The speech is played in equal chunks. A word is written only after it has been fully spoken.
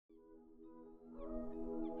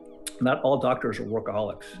not all doctors are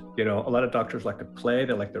workaholics. A lot of doctors like to play,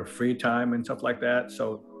 they like their free time and stuff like that.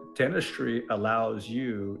 So dentistry allows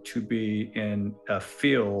you to be in a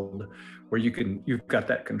field where you've got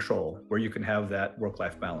that control, where you can have that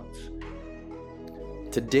work-life balance.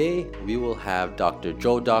 Today, we will have Dr.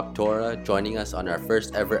 Joe Doctora joining us on our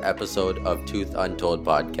first ever episode of Tooth Untold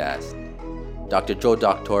podcast. Dr. Joe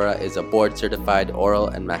Doctora is a board-certified oral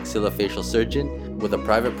and maxillofacial surgeon with a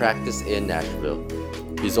private practice in Nashville.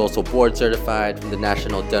 He's also board-certified from the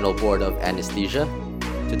National Dental Board of Anesthesia.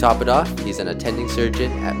 To top it off, he's an attending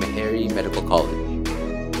surgeon at Meharry Medical College.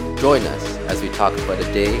 Join us as we talk about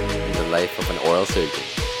a day in the life of an oral surgeon.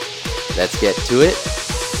 Let's get to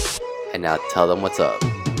it, and now tell them what's up.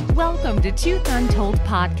 Welcome to Tooth Untold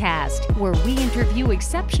podcast, where we interview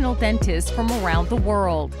exceptional dentists from around the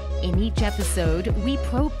world. In each episode, we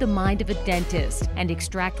probe the mind of a dentist and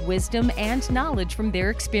extract wisdom and knowledge from their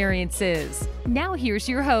experiences. Now here's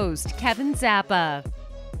your host, Kevin Zappa.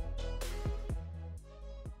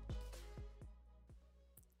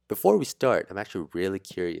 Before we start, I'm actually really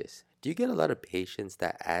curious. Do you get a lot of patients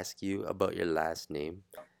that ask you about your last name?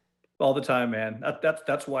 All the time, man.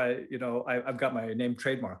 That's why I've got my name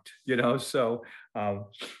trademarked. So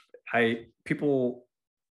people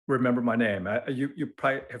remember my name. You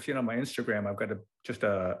probably have seen on my Instagram. I've got just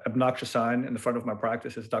a obnoxious sign in the front of my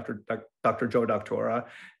practice. It's Dr. Joe Doctora,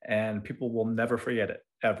 and people will never forget it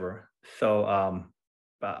ever. So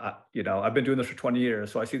I've been doing this for 20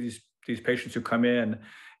 years. So I see these patients who come in,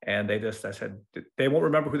 and I said they won't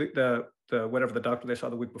remember who the whatever the doctor they saw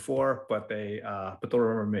the week before, but they'll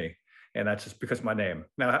remember me. And that's just because of my name.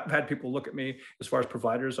 Now, I've had people look at me as far as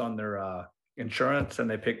providers on their insurance, and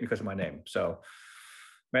they pick me because of my name. So,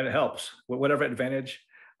 man, it helps. Whatever advantage,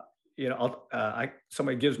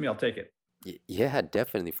 somebody gives me, I'll take it. Yeah,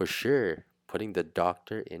 definitely, for sure. Putting the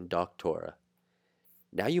doctor in Doctora.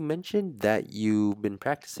 Now, you mentioned that you've been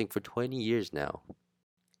practicing for 20 years now.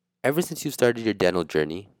 Ever since you started your dental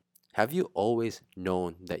journey, have you always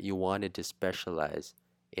known that you wanted to specialize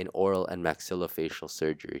in oral and maxillofacial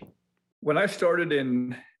surgery? When I started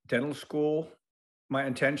in dental school, my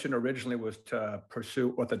intention originally was to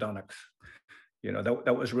pursue orthodontics.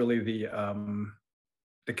 That was really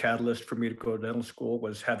the catalyst for me to go to dental school,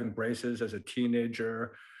 was having braces as a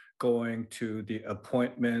teenager, going to the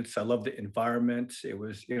appointments. I loved the environment. It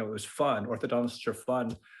was fun. Orthodontists are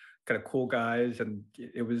fun, kind of cool guys, and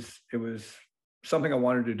it was something I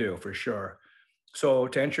wanted to do for sure. So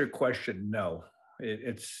to answer your question, no.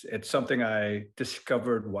 It's something I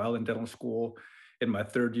discovered while in dental school in my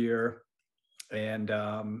third year, and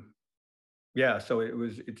so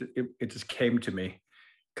it just came to me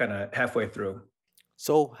kind of halfway through.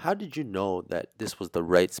 So, how did you know that this was the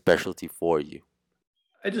right specialty for you?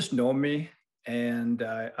 I just know me, and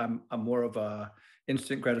I'm more of a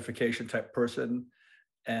instant gratification type person,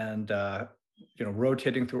 and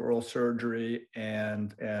rotating through oral surgery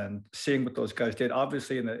and seeing what those guys did.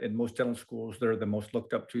 Obviously, in most dental schools, they're the most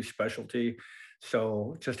looked up to specialty.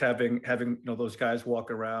 So just having those guys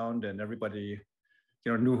walk around, and everybody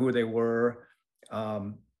knew who they were.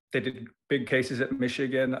 They did big cases at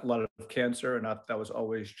Michigan, a lot of cancer, and that was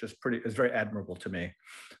always it's very admirable to me.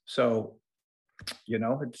 So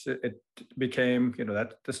it became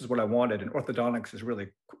that this is what I wanted, and orthodontics is really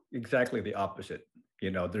exactly the opposite.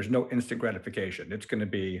 There's no instant gratification. It's going to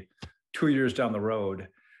be 2 years down the road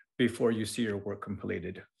before you see your work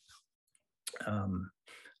completed.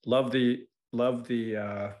 Love the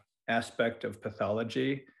aspect of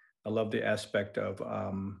pathology. I love the aspect of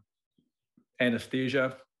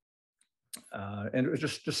anesthesia. And it was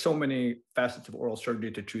just so many facets of oral surgery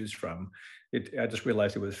to choose from. I just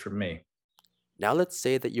realized it was for me. Now, let's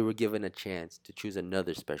say that you were given a chance to choose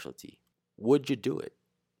another specialty. Would you do it?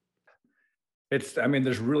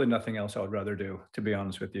 There's really nothing else I would rather do, to be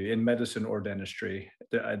honest with you, in medicine or dentistry.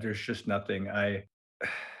 There's just nothing. I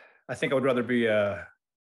think I would rather be I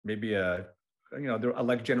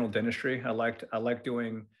like general dentistry. I like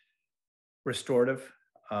doing restorative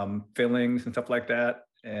fillings and stuff like that,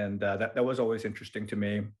 and that was always interesting to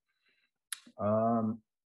me. And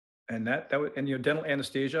dental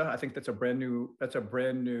anesthesia, I think that's a brand new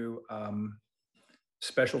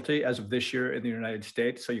specialty as of this year in the United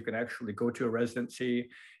States. So you can actually go to a residency,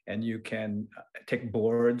 and you can take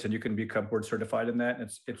boards, and you can become board certified in that. And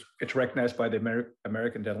it's recognized by the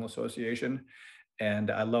American Dental Association, and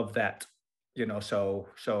I love that. So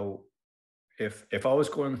if I was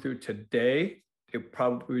going through today, it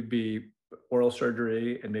probably would be oral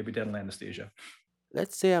surgery and maybe dental anesthesia.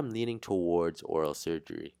 Let's say I'm leaning towards oral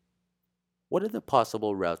surgery. What are the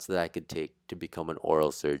possible routes that I could take to become an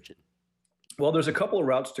oral surgeon? Well, there's a couple of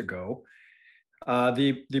routes to go.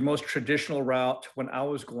 The most traditional route when I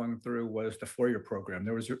was going through was the 4-year program.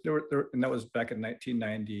 And that was back in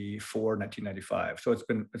 1994, 1995. So it's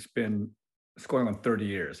going on 30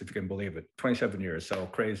 years, if you can believe it, 27 years. So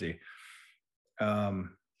crazy.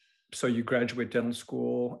 Um, so you graduate dental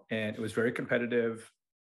school, and it was very competitive,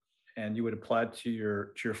 and you would apply to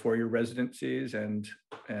your 4-year residencies and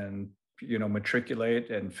matriculate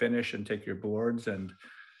and finish and take your boards and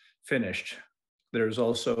finished. There's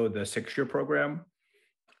also the 6-year program,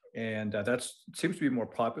 and that seems to be more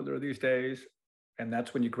popular these days. And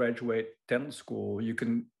that's when you graduate dental school, you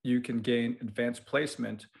can gain advanced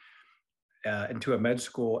placement into a med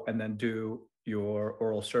school and then do your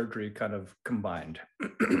oral surgery kind of combined.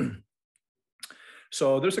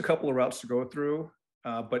 So there's a couple of routes to go through,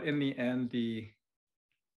 but in the end, the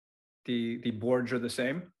boards are the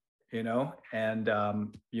same, and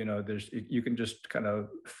there's you can just kind of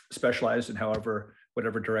specialize in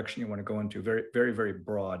whatever direction you want to go into. Very, very, very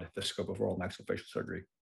broad, the scope of oral maxillofacial surgery.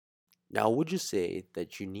 Now, would you say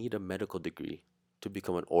that you need a medical degree to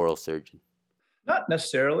become an oral surgeon? Not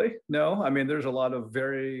necessarily. No, I mean, there's a lot of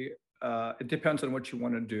very. It depends on what you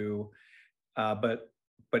want to do, but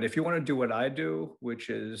if you want to do what I do, which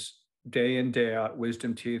is day in day out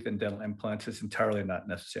wisdom teeth and dental implants, it's entirely not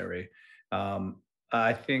necessary.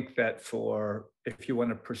 I think that if you want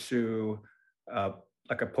to pursue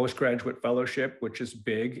like a postgraduate fellowship, which is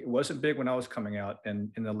big. It wasn't big when I was coming out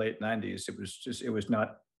in the late 90s.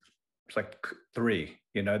 It's like 3,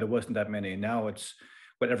 there wasn't that many. Now it's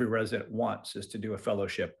what every resident wants is to do a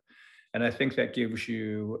fellowship. And I think that gives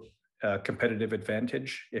you a competitive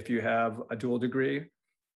advantage if you have a dual degree.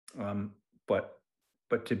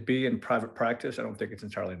 But to be in private practice, I don't think it's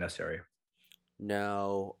entirely necessary.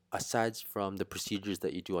 Now, aside from the procedures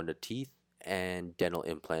that you do on the teeth and dental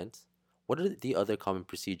implants, what are the other common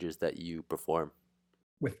procedures that you perform?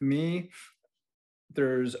 With me,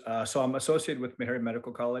 so I'm associated with Meharry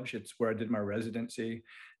Medical College. It's where I did my residency,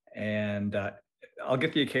 and I'll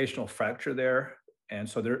get the occasional fracture there. And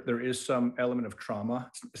so there is some element of trauma.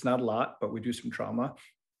 It's not a lot, but we do some trauma.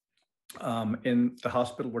 In the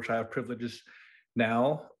hospital, which I have privileges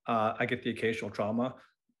now, I get the occasional trauma.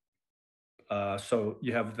 So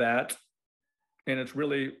you have that, and it's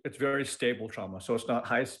very stable trauma. So it's not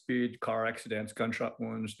high speed car accidents, gunshot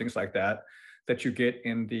wounds, things like that you get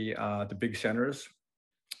in the big centers.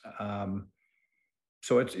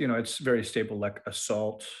 So it's very stable, like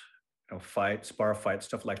assault, fights, bar fights,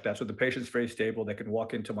 stuff like that. So the patient's very stable. They can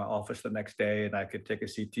walk into my office the next day, and I could take a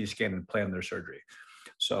CT scan and plan their surgery.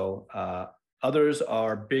 So others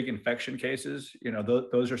are big infection cases.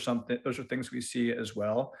 Those are things we see as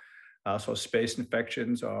well. So space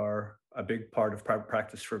infections are a big part of private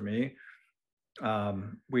practice for me.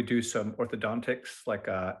 We do some orthodontics, like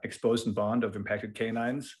expose and bond of impacted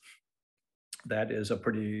canines. That's a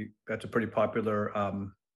pretty popular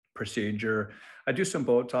procedure. I do some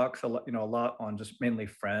Botox, a lot on just mainly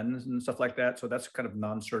friends and stuff like that. So that's kind of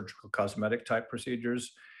non-surgical cosmetic type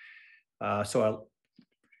procedures. Those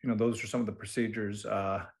are some of the procedures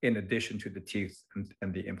in addition to the teeth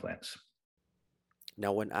and the implants.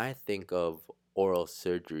 Now, when I think of oral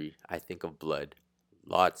surgery, I think of blood,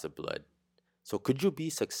 lots of blood. So, could you be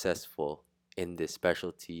successful in this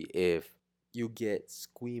specialty if you get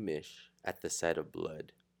squeamish at the sight of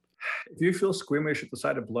blood? If you feel squeamish at the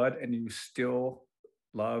sight of blood and you still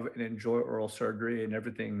love and enjoy oral surgery and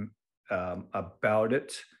everything about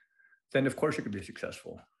it, then of course you can be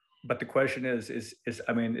successful. But the question is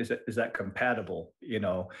that compatible?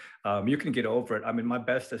 You can get over it. I mean, my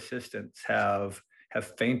best assistants have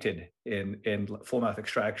fainted in full mouth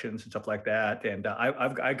extractions and stuff like that. And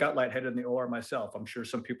I got lightheaded in the OR myself. I'm sure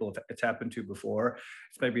some people it's happened to before.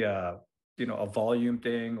 It's maybe a volume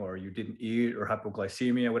thing, or you didn't eat, or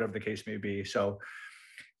hypoglycemia, whatever the case may be. So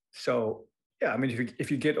yeah, I mean,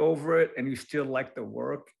 if you get over it and you still like the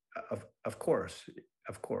work, of course.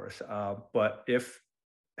 But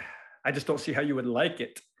I just don't see how you would like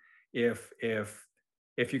it if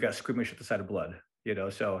you got squeamish at the sight of blood.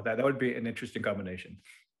 So that would be an interesting combination.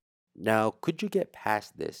 Now, could you get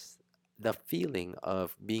past this, the feeling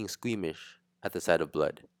of being squeamish at the sight of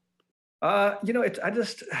blood? I've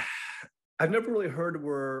never really heard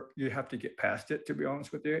where you have to get past it, to be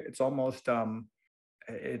honest with you. It's almost,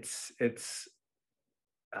 it's,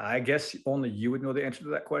 I guess only you would know the answer to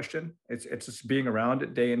that question. It's just being around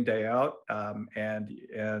it day in, day out. And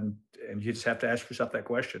you just have to ask yourself that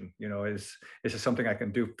question, is this something I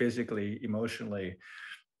can do physically, emotionally?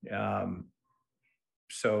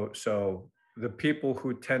 So the people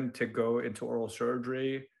who tend to go into oral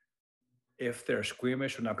surgery, if they're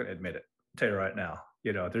squeamish, are not going to admit it. I'll tell you right now,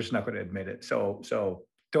 they're just not going to admit it. So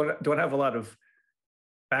don't have a lot of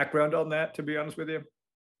background on that, to be honest with you.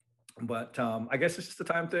 But I guess it's just a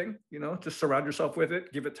time thing, just surround yourself with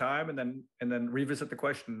it, give it time, and then revisit the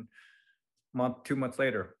question month, 2 months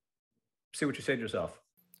later. See what you say to yourself.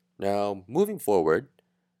 Now, moving forward,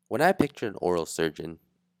 when I picture an oral surgeon,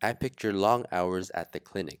 I picture long hours at the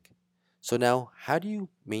clinic. So now, how do you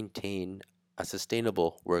maintain a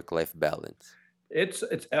sustainable work-life balance? It's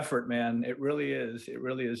effort, man. It really is. It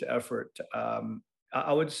really is effort.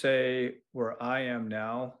 I would say where I am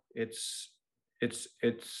now, it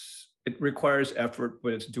requires effort,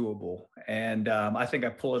 but it's doable, and I think I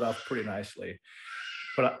pull it off pretty nicely.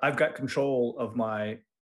 But I've got control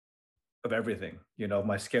of everything.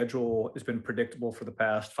 My schedule has been predictable for the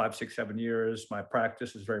past 5, 6, 7 years. My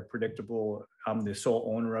practice is very predictable. I'm the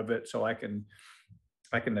sole owner of it, so I can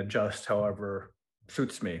adjust however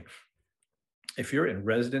suits me. If you're in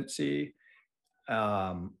residency,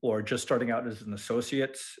 or just starting out as an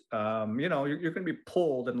associate, you're going to be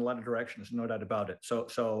pulled in a lot of directions, no doubt about it.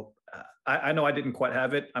 So I know I didn't quite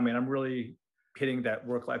have it. I mean, I'm really hitting that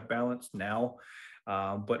work-life balance now,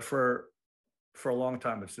 but for a long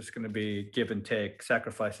time, it's just going to be give and take,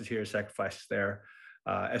 sacrifices here, sacrifices there,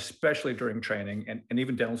 especially during training and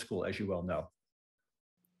even dental school, as you well know.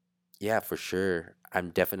 Yeah, for sure. I'm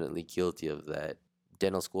definitely guilty of that.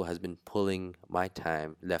 Dental school has been pulling my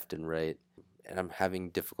time left and right, and I'm having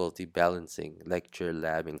difficulty balancing lecture,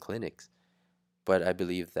 lab, and clinics. But I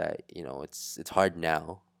believe that, it's hard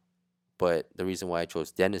now, but the reason why I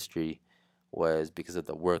chose dentistry was because of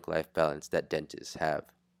the work-life balance that dentists have.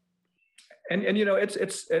 And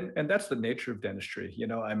it's and that's the nature of dentistry.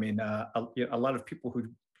 I mean, a lot of people who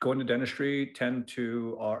go into dentistry tend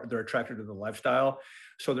to are they're attracted to the lifestyle.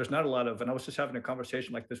 So there's not a lot of, and I was just having a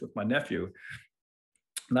conversation like this with my nephew.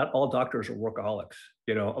 Not all doctors are workaholics.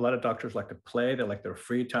 A lot of doctors like to play, they like their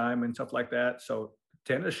free time and stuff like that. So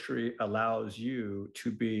dentistry allows you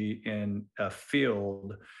to be in a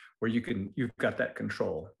field where you've got that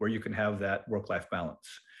control, where you can have that work-life balance.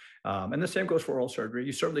 And the same goes for oral surgery.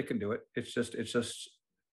 You certainly can do it. It's just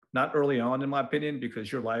not early on, in my opinion,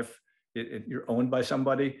 because your life, you're owned by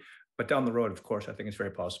somebody. But down the road, of course, I think it's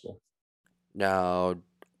very possible. Now,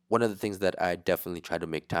 one of the things that I definitely try to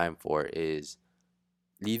make time for is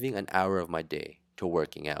leaving an hour of my day to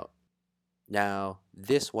working out. Now,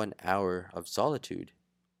 this 1 hour of solitude,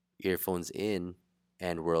 earphones in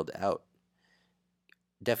and world out,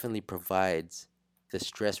 definitely provides the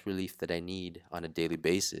stress relief that I need on a daily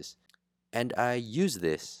basis. And I use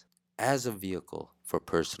this as a vehicle for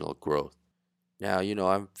personal growth. Now,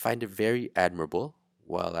 I find it very admirable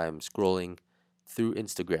while I'm scrolling through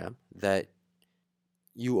Instagram that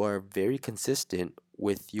you are very consistent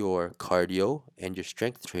with your cardio and your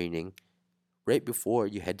strength training right before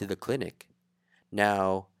you head to the clinic.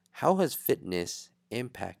 Now, how has fitness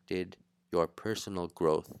impacted your personal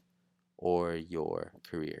growth or your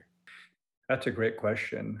career? That's a great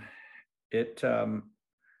question. It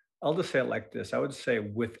I'll just say it like this. I would say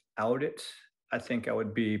without it, I think I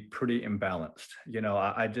would be pretty imbalanced.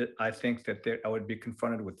 I think that I would be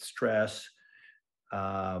confronted with stress,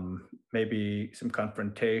 maybe some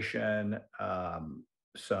confrontation,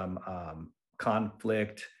 some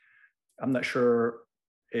conflict. I'm not sure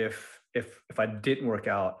if I didn't work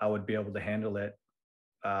out, I would be able to handle it,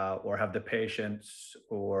 or have the patience,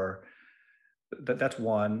 or that's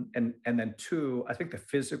one. And then two, I think the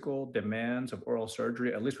physical demands of oral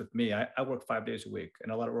surgery, at least with me, I work 5 days a week,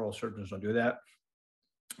 and a lot of oral surgeons don't do that.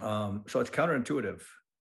 So it's counterintuitive.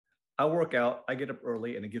 I work out, I get up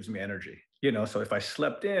early, and it gives me energy. So if I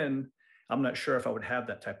slept in, I'm not sure if I would have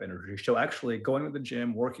that type of energy. So actually going to the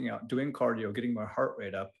gym, working out, doing cardio, getting my heart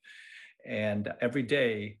rate up, and every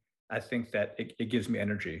day, I think that it gives me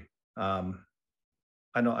energy.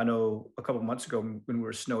 I know a couple of months ago when we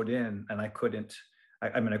were snowed in and I couldn't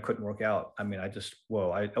work out. I mean, I just,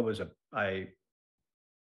 whoa, I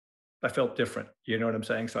felt different. You know what I'm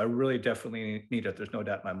saying? So I really definitely need it. There's no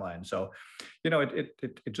doubt in my mind. So,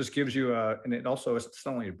 it just gives you and it also, it's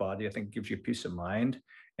not only your body, I think it gives you peace of mind,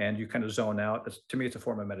 and you kind of zone out. To me, it's a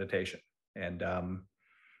form of meditation. And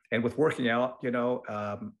with working out,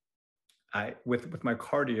 with my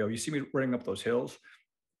cardio, you see me running up those hills.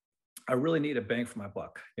 I really need a bang for my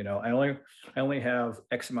buck. I only have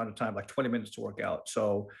X amount of time, like 20 minutes to work out.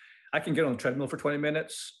 So I can get on the treadmill for 20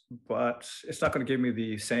 minutes, but it's not going to give me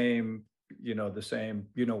the same,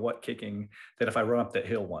 what kicking that if I run up that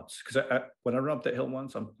hill once. Because when I run up that hill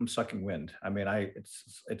once, I'm sucking wind. I mean,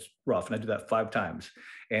 it's rough, and I do that 5 times.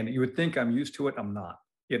 And you would think I'm used to it. I'm not.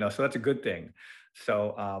 So that's a good thing.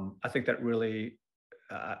 So I think that really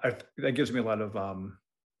that gives me a lot of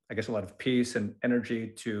I guess a lot of peace and energy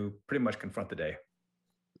to pretty much confront the day.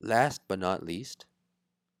 Last but not least,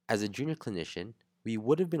 As a junior clinician, we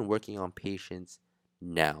would have been working on patients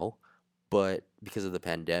now, but because of the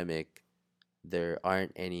pandemic, there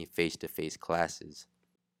aren't any face-to-face classes.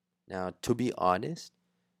 Now, to be honest,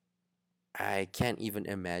 I can't even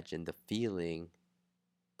imagine the feeling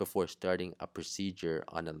before starting a procedure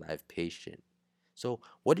on a live patient. So,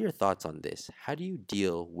 what are your thoughts on this? How do you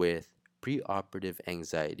deal with preoperative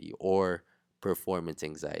anxiety or performance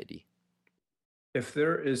anxiety? If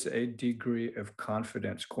there is a degree of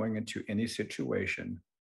confidence going into any situation,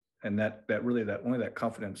 and that really that only that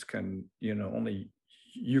confidence can, only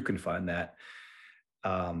you can find that,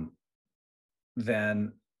 um,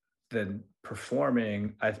 then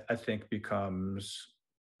performing, I think, becomes,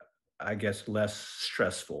 I guess, less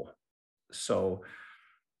stressful. So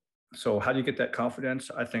how do you get that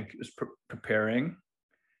confidence? I think is preparing,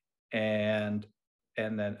 and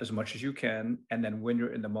then as much as you can, and then when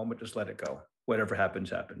you're in the moment, just let it go. Whatever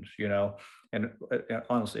happens, happens. And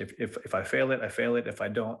honestly, if I fail it, I fail it. If I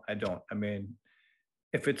don't, I don't. I mean,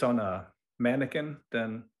 if it's on a mannequin,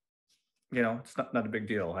 then it's not a big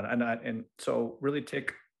deal. And so really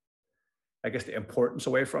take, I guess, the importance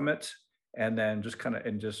away from it, and then just kind of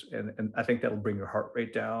and I think that'll bring your heart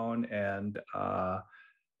rate down, and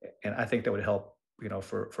I think that would help,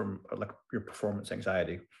 from like your performance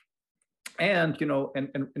anxiety. And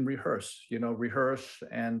and rehearse,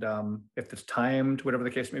 and if it's timed, whatever the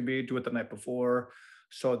case may be, do it the night before,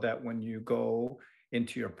 so that when you go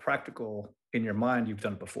into your practical, in your mind, you've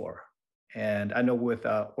done it before. And I know with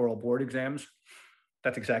oral board exams,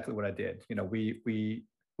 that's exactly what I did.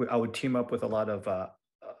 I would team up with a lot of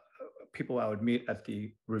people I would meet at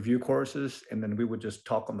the review courses, and then we would just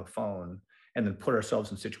talk on the phone, and then put ourselves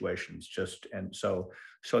in situations, so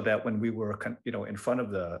that when we were in front of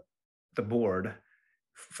the board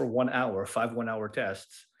for 1 hour, 5 1-hour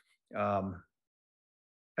tests,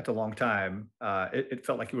 that's a long time. It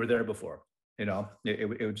felt like you were there before. It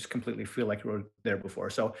would just completely feel like you were there before.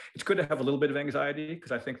 So it's good to have a little bit of anxiety,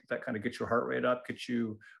 because I think that kind of gets your heart rate up, gets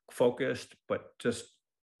you focused, but just,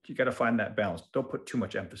 you got to find that balance. Don't put too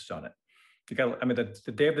much emphasis on it.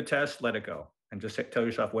 The day of the test, let it go, and just tell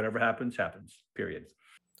yourself whatever happens, happens, period.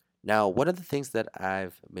 Now, one of the things that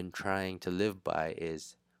I've been trying to live by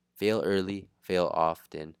is fail early, fail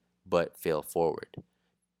often, but fail forward.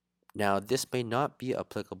 Now, this may not be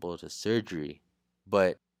applicable to surgery,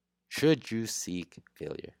 but should you seek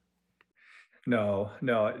failure? No,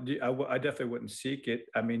 I definitely wouldn't seek it.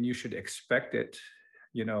 I mean, you should expect it.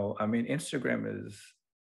 Instagram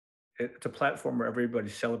it's a platform where everybody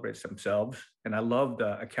celebrates themselves, and I love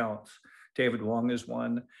the accounts. David Wong is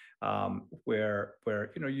one, where you're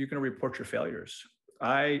going to report your failures.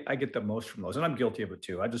 I get the most from those, and I'm guilty of it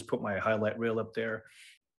too. I just put my highlight reel up there,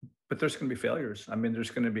 but there's going to be failures. I mean, there's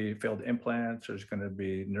going to be failed implants. There's going to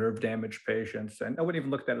be nerve damage patients, and I wouldn't even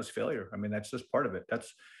look at that as failure. I mean, that's just part of it.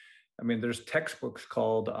 There's textbooks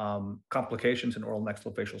called Complications in Oral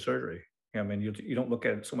Maxillofacial Surgery. I mean, you don't look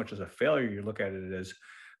at it so much as a failure. You look at it as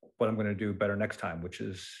what I'm going to do better next time, which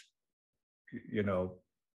is,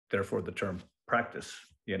 therefore the term practice.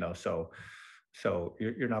 So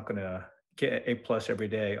you're not going to get A+ every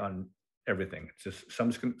day on everything. It's just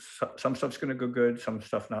some stuff's going to go good, some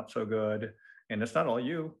stuff not so good, and it's not all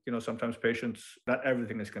you. Sometimes patients, not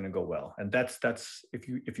everything is going to go well, and that's if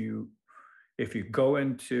you go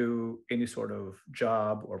into any sort of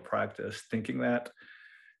job or practice thinking that,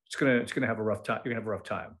 it's gonna have a rough time. You're gonna have a rough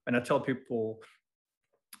time. And I tell people,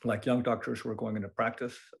 like young doctors who are going into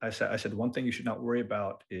practice, I said one thing you should not worry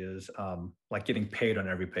about is like getting paid on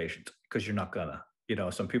every patient, because you're not gonna.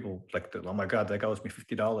 Some people oh my God, that guy owes me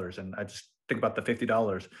 $50, and I just think about the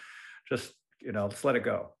 $50. Just let's let it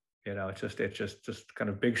go. It's just kind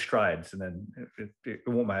of big strides, and then it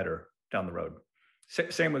won't matter down the road.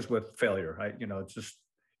 Same as with failure, right? It's just,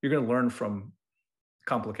 you're going to learn from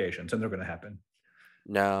complications, and they're going to happen.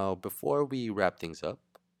 Now, before we wrap things up,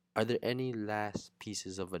 are there any last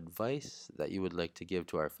pieces of advice that you would like to give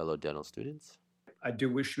to our fellow dental students? I do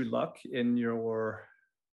wish you luck in your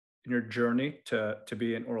journey to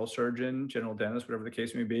be an oral surgeon, general dentist, whatever the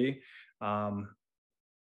case may be.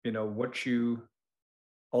 What you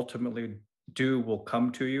ultimately do will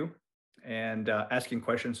come to you, and asking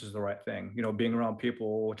questions is the right thing. Being around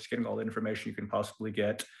people, just getting all the information you can possibly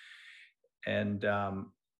get, and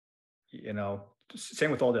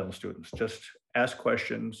same with all dental students. Just ask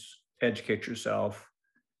questions, educate yourself,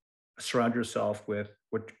 surround yourself with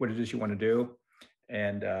what it is you want to do,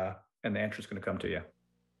 and the answer is going to come to you.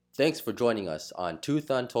 Thanks for joining us on Tooth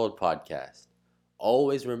Untold podcast.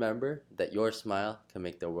 Always remember that your smile can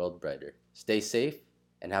make the world brighter. Stay safe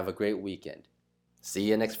and have a great weekend. See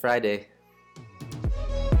you next Friday.